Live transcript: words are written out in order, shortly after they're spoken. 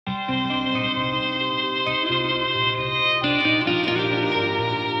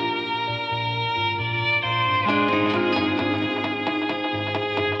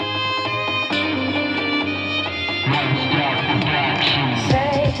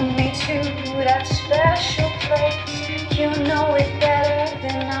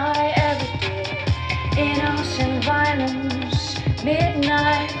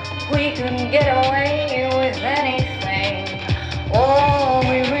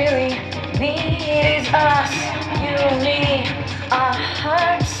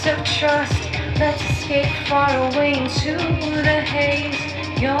far away into the haze.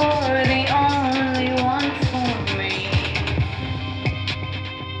 You're the only one for me.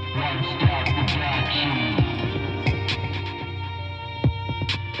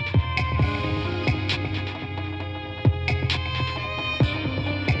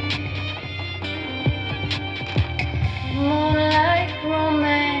 Moonlight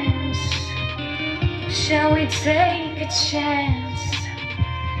romance, shall we take a chance?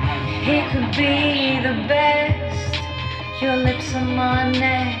 It could be the best. Your lips on my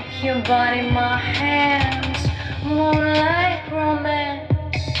neck, your body my hands. Moonlight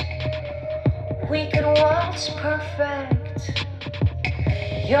romance, we could waltz perfect.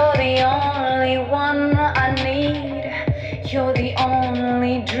 You're the only one I need. You're the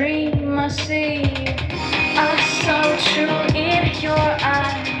only dream I see. I saw true in your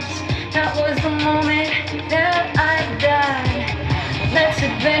eyes. That was the moment that I died. Let's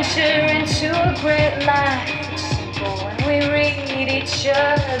adventure into a great life. But when we read each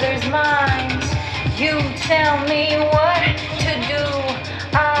other's minds, you tell me what to do.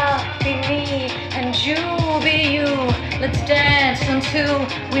 I'll be me and you be you. Let's dance until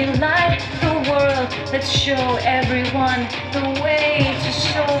we light the world. Let's show everyone the way to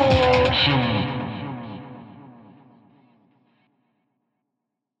soul.